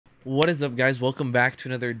What is up, guys? Welcome back to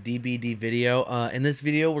another DBD video. In this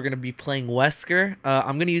video, we're going to be playing Wesker.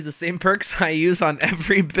 I'm going to use the same perks I use on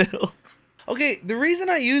every build. Okay, the reason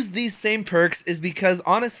I use these same perks is because,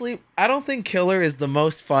 honestly, I don't think Killer is the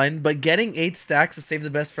most fun, but getting 8 stacks to save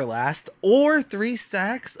the best for last, or 3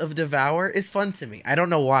 stacks of Devour is fun to me. I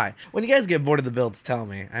don't know why. When you guys get bored of the builds, tell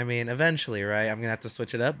me. I mean, eventually, right? I'm going to have to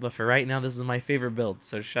switch it up, but for right now, this is my favorite build,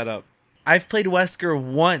 so shut up. I've played Wesker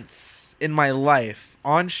once in my life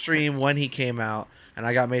on stream when he came out, and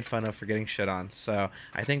I got made fun of for getting shit on. So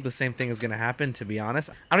I think the same thing is going to happen, to be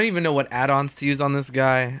honest. I don't even know what add-ons to use on this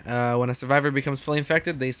guy. When a survivor becomes fully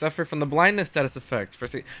infected, they suffer from the blindness status effect.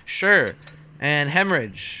 Sure. And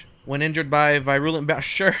hemorrhage when injured by virulent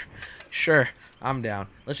Sure. I'm down.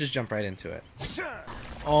 Let's just jump right into it.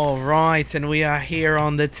 Alright, and we are here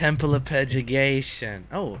on the Temple of Purgation.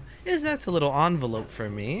 Oh, that's a little envelope for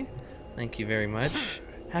me. Thank you very much.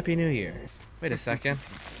 Happy New Year. Wait a second.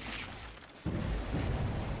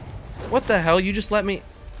 What the hell? You just let me...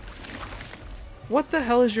 What the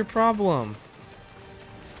hell is your problem?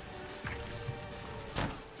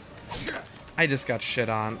 I just got shit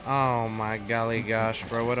on. Oh my golly gosh,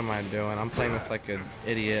 bro. What am I doing? I'm playing this like an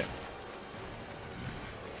idiot.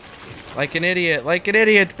 Like an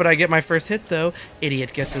idiot, but I get my first hit though.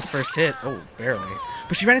 Idiot gets his first hit. Oh, barely.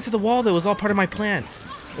 But she ran into the wall though. It was all part of my plan.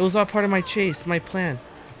 It was all part of my chase, my plan.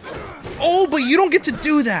 Oh, but you don't get to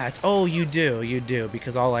do that. Oh, you do,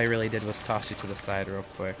 because all I really did was toss you to the side real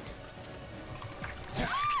quick.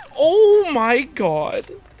 Oh my god.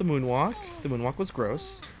 The moonwalk. The moonwalk was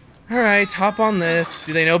gross. Alright, hop on this.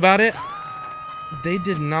 Do they know about it? They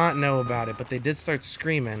did not know about it, but they did start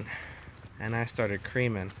screaming. And I started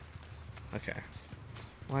creaming. Okay.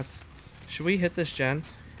 What? Should we hit this gen?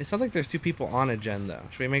 It sounds like there's 2 people on a gen, though.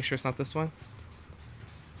 Should we make sure it's not this one?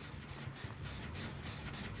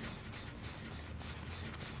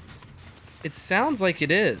 It sounds like it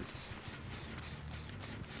is.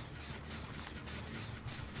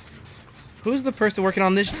 Who's the person working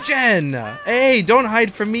on this gen? Hey, don't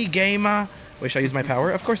hide from me, gamer. Wait, should I use my power?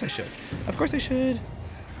 Of course I should. Of course I should.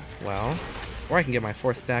 Well, or I can get my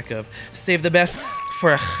 4th stack of save the best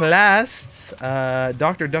for last.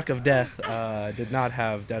 Dr. Duck of Death did not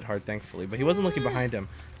have Dead Hard, thankfully, but he wasn't looking behind him,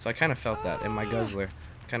 so I kind of felt that in my guzzler.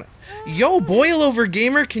 Yo, Boil Over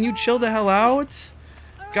Gamer, can you chill the hell out?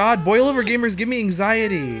 God, Boil Over Gamers give me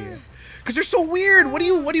anxiety. Cause they're so weird. What are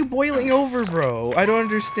you boiling over, bro? I don't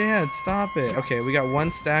understand. Stop it. Okay, we got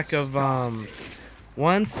 1 stack of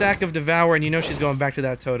Devour, and you know she's going back to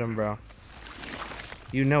that totem, bro.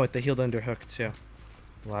 You know it. They healed under hook too.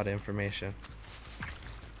 A lot of information.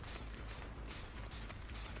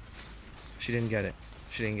 She didn't get it.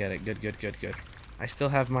 She didn't get it. Good. I still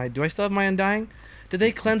have my... Do I still have my Undying? Did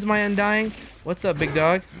they cleanse my Undying? What's up, big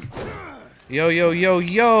dog?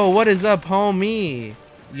 Yo, what is up, homie?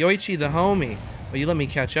 Yoichi the homie. Well, you let me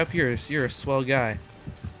catch up. You're a swell guy.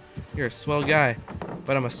 You're a swell guy.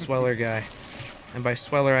 But I'm a sweller guy. And by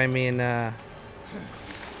sweller, I mean I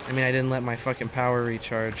didn't let my fucking power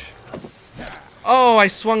recharge. Oh, I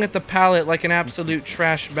swung at the pallet like an absolute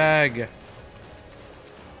trash bag.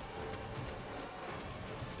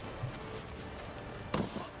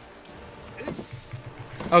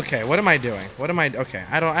 Okay, what am I doing? Okay,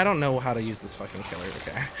 I don't know how to use this fucking killer,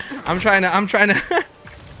 okay. I'm trying to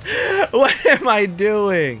What am I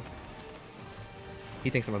doing? He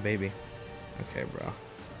thinks I'm a baby. Okay, bro.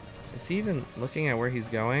 Is he even looking at where he's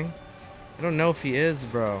going? I don't know if he is,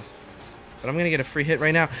 bro. But I'm gonna get a free hit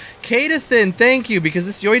right now. Katathin, thank you, because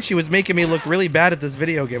this Yoichi was making me look really bad at this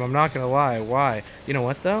video game. I'm not gonna lie. Why? You know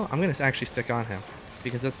what, though? I'm gonna actually stick on him.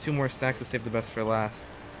 Because that's 2 more stacks to save the best for last.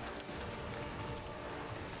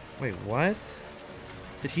 Wait, what?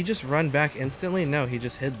 Did he just run back instantly? No, he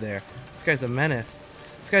just hid there. This guy's a menace.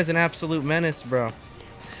 This guy's an absolute menace, bro.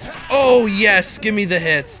 Oh, yes! Give me the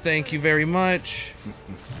hits. Thank you very much.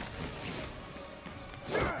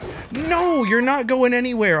 No, you're not going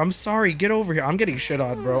anywhere. I'm sorry. Get over here. I'm getting shit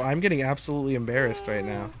on, bro. I'm getting absolutely embarrassed right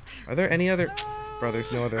now. Are there any other... Bro,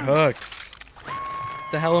 there's no other hooks.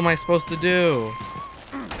 What the hell am I supposed to do?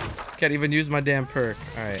 Can't even use my damn perk.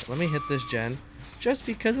 Alright, let me hit this gen. Just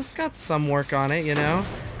because it's got some work on it, you know?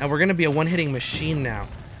 And we're gonna be a one-hitting machine now.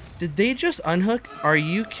 Did they just unhook? Are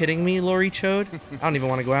you kidding me, Lori Chode? I don't even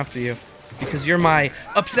want to go after you. Because you're my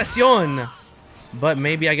obsession! But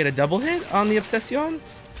maybe I get a double hit on the obsession?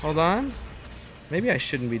 Hold on. Maybe I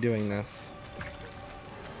shouldn't be doing this.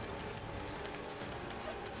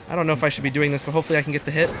 I don't know if I should be doing this, but hopefully I can get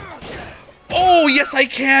the hit. Oh, yes, I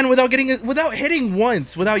can without hitting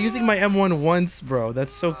once, without using my M1 once, bro.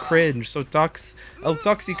 That's so cringe, so El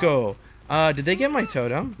Toxico. Did they get my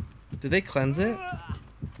totem? Did they cleanse it?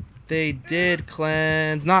 They did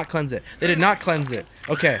cleanse. Not cleanse it. They did not cleanse it.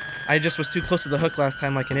 Okay. I just was too close to the hook last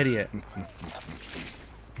time like an idiot.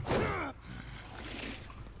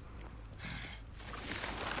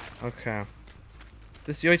 Okay.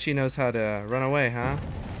 This Yoichi knows how to run away, huh?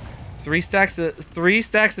 3 stacks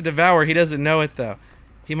to devour. He doesn't know it, though.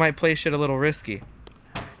 He might play shit a little risky.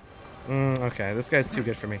 Okay, this guy's too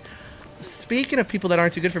good for me. Speaking of people that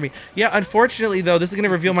aren't too good for me. Yeah, unfortunately, though, this is going to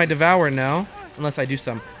reveal my devour now. Unless I do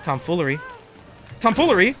some tomfoolery.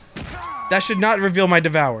 Tomfoolery? That should not reveal my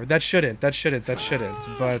devour. That shouldn't. That shouldn't. That shouldn't.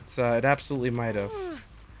 But it absolutely might have.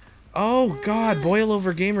 Oh, God. Boil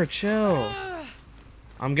over gamer, chill.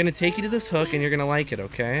 I'm going to take you to this hook, and you're going to like it,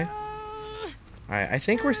 okay? Alright, I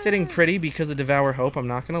think we're sitting pretty because of Devour Hope, I'm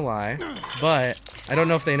not gonna lie. But, I don't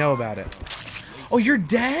know if they know about it. Oh, you're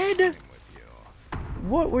dead?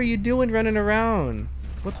 What were you doing running around?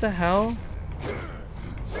 What the hell?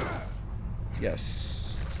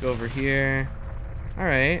 Yes. Let's go over here.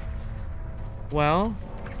 Alright. Well,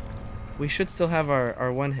 we should still have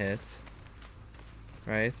our one hit.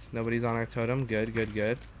 Right? Nobody's on our totem. Good, good,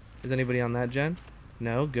 good. Is anybody on that gen?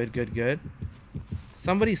 No? Good, good, good.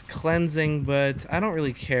 Somebody's cleansing, but I don't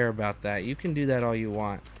really care about that. You can do that all you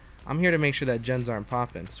want. I'm here to make sure that gens aren't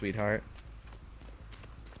popping, sweetheart.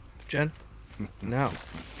 Gen? No.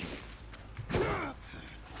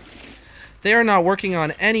 They are not working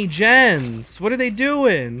on any gens. What are they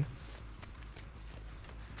doing?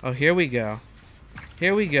 Oh, here we go.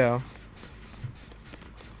 Here we go.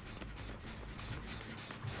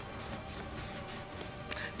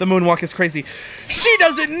 The moonwalk is crazy. She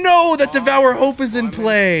doesn't know that Devour Hope is in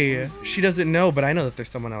play. She doesn't know, but I know that there's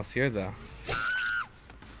someone else here, though.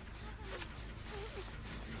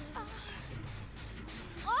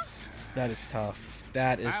 That is tough.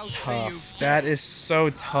 That is tough. That is so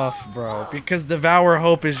tough, bro. Because Devour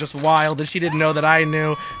Hope is just wild, and she didn't know that I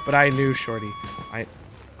knew, but I knew, shorty.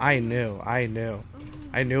 I knew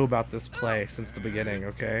about this play since the beginning,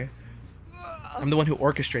 okay? I'm the one who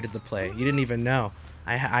orchestrated the play. You didn't even know.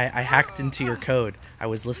 I hacked into your code. I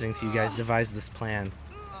was listening to you guys devise this plan.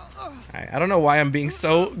 Right, I don't know why I'm being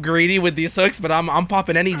so greedy with these hooks, but I'm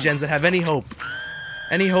popping any gens that have any hope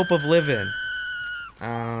of living.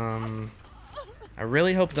 I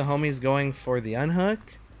really hope the homie's going for the unhook,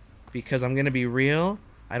 because I'm gonna be real,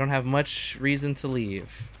 I don't have much reason to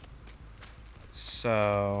leave.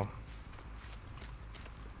 So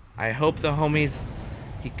I hope the homie's...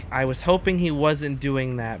 I was hoping he wasn't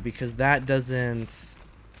doing that, because that doesn't...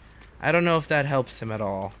 I don't know if that helps him at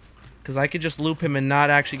all. Because I could just loop him and not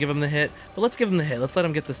actually give him the hit. But let's give him the hit. Let's let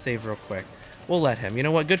him get the save real quick. We'll let him. You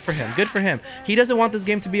know what? Good for him. Good for him. He doesn't want this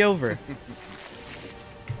game to be over.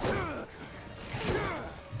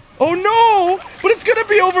 Oh no! But it's gonna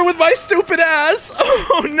be over with my stupid ass!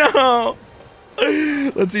 Oh no!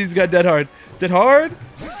 Let's see, he's got dead hard. Dead hard?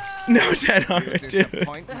 No, dead hard, dude.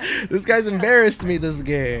 This guy's embarrassed me this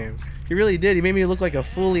game. He really did. He made me look like a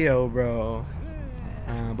folio, bro.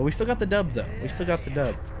 But we still got the dub, though. We still got the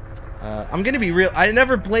dub. I'm gonna be real. I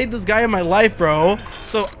never played this guy in my life, bro.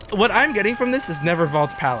 So what I'm getting from this is never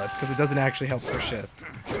vault pallets, because it doesn't actually help for shit.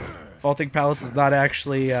 Vaulting pallets is not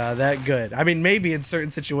actually that good. I mean, maybe in certain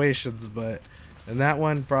situations, but in that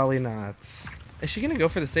one, probably not. Is she gonna go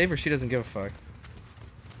for the save, or she doesn't give a fuck?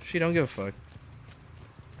 She don't give a fuck.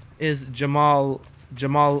 Is Jamalaika?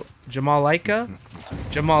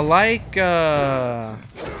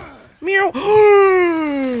 Meow.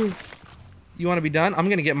 You want to be done? I'm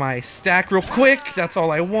gonna get my stack real quick. That's all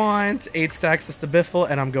I want. 8 stacks is the biffle,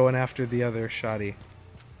 and I'm going after the other shoddy.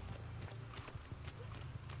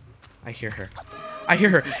 I hear her. I hear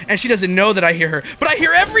her, and she doesn't know that I hear her, but I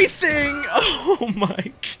hear everything. Oh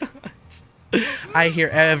my god. I hear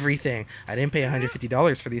everything. I didn't pay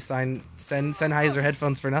 $150 for these Sennheiser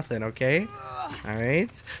headphones for nothing, okay?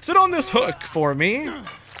 Alright. Sit on this hook for me.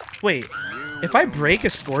 Wait, if I break a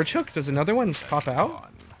scorch hook, does another one pop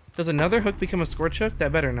out? Does another hook become a scorch hook?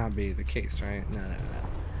 That better not be the case, right? No, no, no.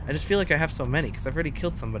 I just feel like I have so many, because I've already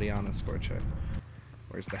killed somebody on a scorch hook.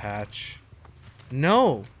 Where's the hatch?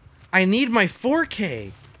 No! I need my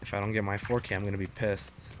 4K! If I don't get my 4K, I'm gonna be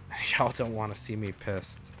pissed. Y'all don't want to see me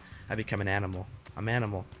pissed. I become an animal. I'm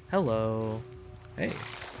animal. Hello. Hey.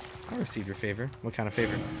 I received your favor. What kind of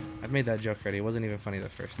favor? I've made that joke already. It wasn't even funny the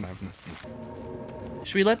first time.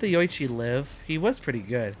 Should we let the Yoichi live? He was pretty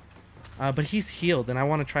good. But he's healed, and I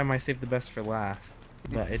want to try my save the best for last.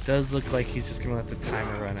 But it does look like he's just going to let the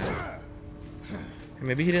timer run out. And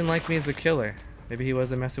maybe he didn't like me as a killer. Maybe he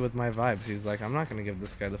wasn't messing with my vibes. He's like, I'm not going to give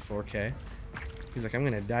this guy the 4K. He's like, I'm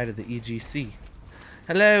going to die to the EGC.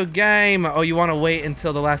 Hello, game! Oh, you want to wait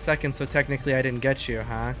until the last second, so technically I didn't get you,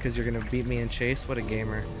 huh? Because you're going to beat me in chase? What a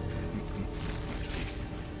gamer.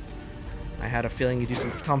 I had a feeling you'd do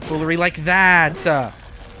some tomfoolery like that.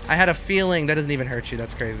 I had a feeling. That doesn't even hurt you.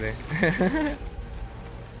 That's crazy.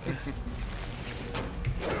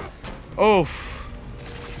 Oh.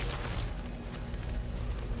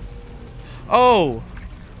 Oh.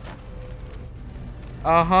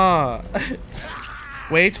 Uh-huh.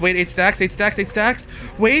 Wait, 8 stacks, 8 stacks, 8 stacks.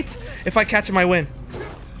 Wait, if I catch him, I win.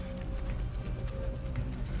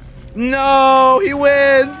 No, he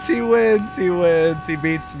wins, he wins, he wins. He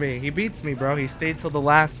beats me. He beats me, bro. He stayed till the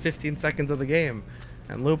last 15 seconds of the game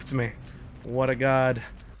and looped me. What a god.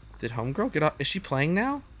 Did Homegirl get up? Is she playing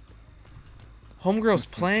now? Homegirl's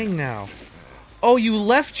playing now. Oh, you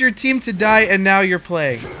left your team to die and now you're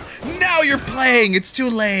playing. Now you're playing! It's too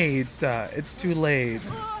late. It's too late.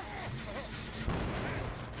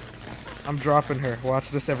 I'm dropping her.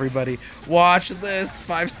 Watch this, everybody. Watch this.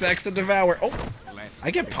 5 stacks to devour. Oh, I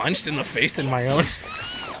get punched in the face in my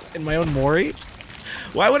own Mori.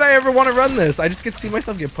 Why would I ever want to run this? I just get to see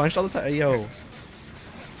myself get punched all the time. Yo.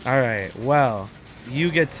 Alright, well, you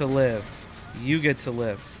get to live. You get to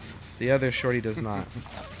live. The other shorty does not.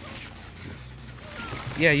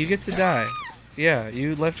 Yeah, you get to die. Yeah,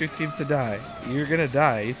 you left your team to die. You're gonna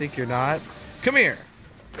die. You think you're not? Come here!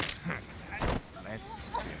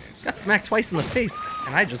 Got smacked twice in the face,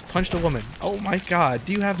 and I just punched a woman. Oh my god,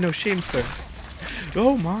 do you have no shame, sir?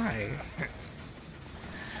 Oh my.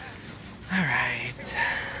 Alright.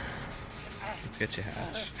 Let's get you,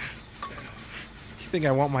 Hatch. You think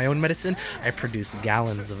I want my own medicine? I produce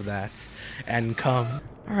gallons of that. And come.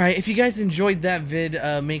 Alright, if you guys enjoyed that vid,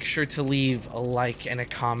 make sure to leave a like and a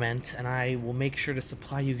comment, and I will make sure to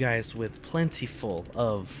supply you guys with plentiful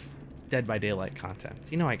of Dead by Daylight content.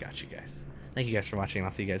 You know I got you guys. Thank you guys for watching, and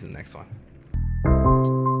I'll see you guys in the next one.